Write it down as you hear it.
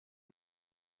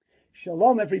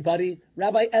Shalom, everybody.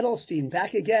 Rabbi Edelstein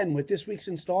back again with this week's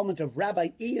installment of Rabbi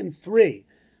Ian 3.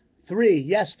 3,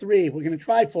 yes, 3. We're going to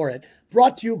try for it.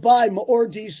 Brought to you by MEOR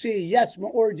DC. Yes,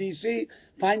 MEOR DC.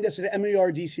 Find us at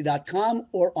MEORDC.com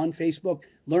or on Facebook.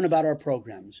 Learn about our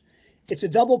programs. It's a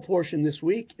double portion this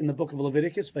week in the book of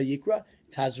Leviticus, Vayikra,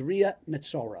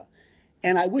 Taz-Metz'75.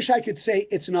 And I wish I could say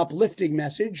it's an uplifting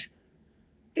message.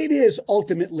 It is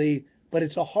ultimately, but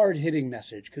it's a hard-hitting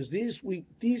message because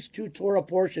these two Torah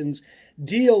portions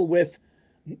deal with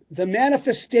the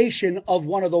manifestation of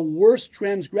one of the worst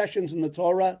transgressions in the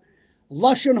Torah,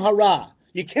 Lashon Hara.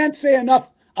 You can't say enough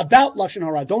about Lashon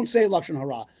Hara. Don't say Lashon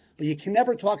Hara, but you can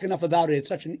never talk enough about it. It's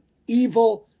such an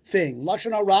evil thing.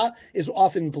 Lashon Hara is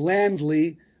often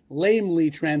blandly,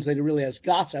 lamely translated really as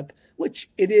gossip, which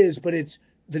it is, but it's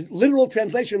the literal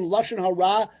translation, Lashon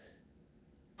Hara,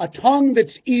 a tongue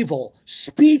that's evil,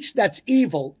 speech that's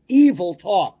evil, evil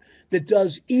talk that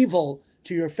does evil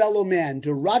to your fellow man,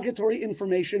 derogatory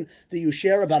information that you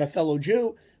share about a fellow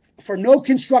Jew for no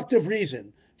constructive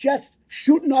reason, just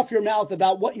shooting off your mouth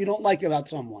about what you don't like about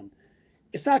someone.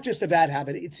 It's not just a bad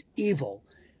habit, it's evil.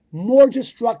 More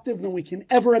destructive than we can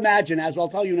ever imagine, as I'll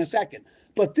tell you in a second.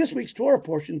 But this week's Torah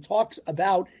portion talks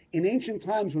about, in ancient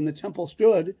times when the temple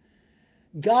stood,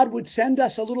 God would send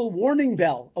us a little warning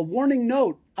bell, a warning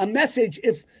note, a message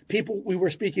if we were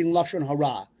speaking Lashon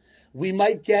Hara. We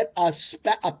might get a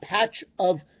patch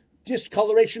of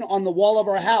discoloration on the wall of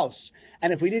our house,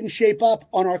 and if we didn't shape up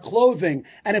on our clothing,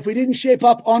 and if we didn't shape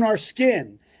up on our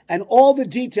skin, and all the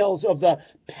details of the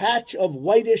patch of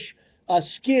whitish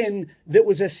skin that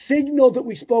was a signal that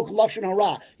we spoke Lashon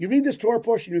Hara. You read this Torah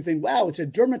portion, you think, wow, it's a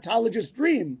dermatologist's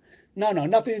dream. No,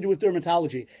 nothing to do with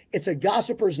dermatology. It's a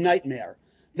gossiper's nightmare.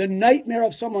 The nightmare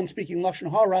of someone speaking Lashon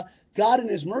Hara. God in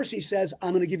his mercy says,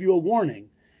 I'm going to give you a warning.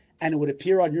 And it would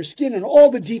appear on your skin, and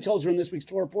all the details are in this week's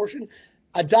Torah portion.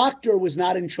 A doctor was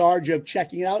not in charge of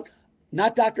checking out,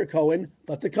 not Dr. Cohen,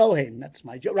 but the Kohen. That's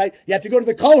my joke, right? You have to go to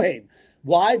the Kohen.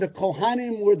 Why? The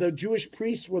Kohanim were the Jewish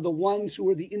priests, were the ones who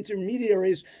were the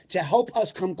intermediaries to help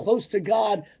us come close to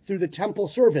God through the temple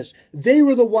service. They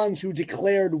were the ones who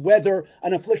declared whether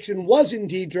an affliction was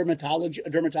indeed a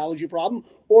dermatology problem,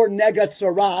 or nega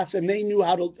tsaras, and they knew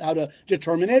how to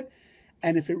determine it.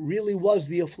 And if it really was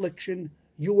the affliction,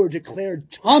 you were declared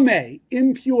tameh,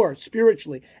 impure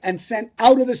spiritually, and sent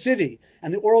out of the city.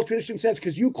 And the oral tradition says,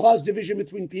 because you caused division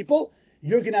between people,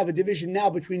 you're going to have a division now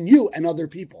between you and other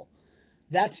people.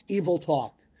 That's evil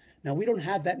talk. Now, we don't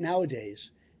have that nowadays.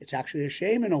 It's actually a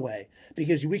shame in a way,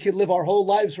 because we could live our whole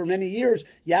lives for many years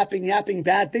yapping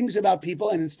bad things about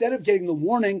people, and instead of getting the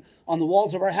warning on the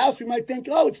walls of our house, we might think,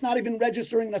 oh, it's not even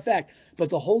registering an effect. But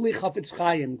the holy Chafetz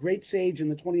Chaim, great sage in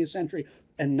the 20th century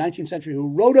and 19th century, who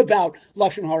wrote about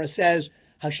Lashon Hara, says,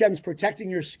 Hashem's protecting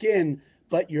your skin,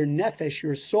 but your nefesh,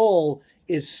 your soul,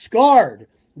 is scarred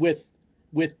with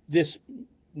this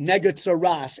nega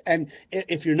tsaras, and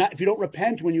if you don't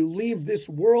repent when you leave this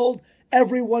world,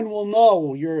 everyone will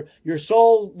know. Your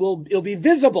soul it'll be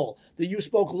visible that you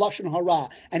spoke Lashon Hara.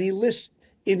 And he lists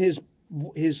in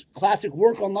his classic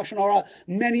work on Lashon Hara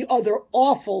many other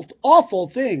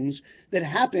awful things that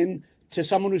happen to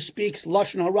someone who speaks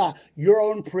Lashon Hara. Your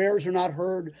own prayers are not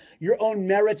heard. Your own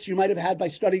merits you might have had by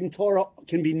studying Torah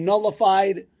can be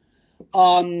nullified.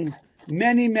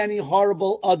 Many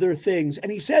horrible other things.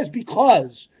 And he says,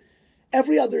 because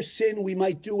every other sin we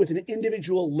might do with an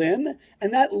individual limb,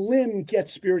 and that limb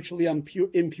gets spiritually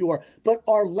impure. But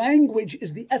our language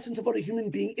is the essence of what a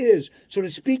human being is. So to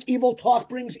speak evil talk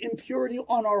brings impurity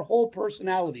on our whole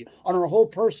personality, on our whole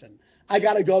person. I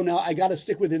got to go now. I got to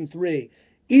stick within 3.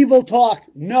 Evil talk,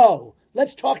 no.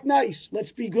 Let's talk nice.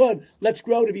 Let's be good. Let's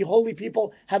grow to be holy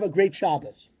people. Have a great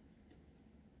Shabbos.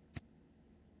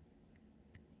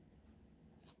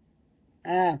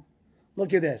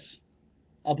 Look at this.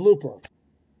 A blooper.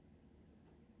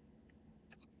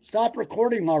 Stop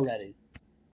recording already.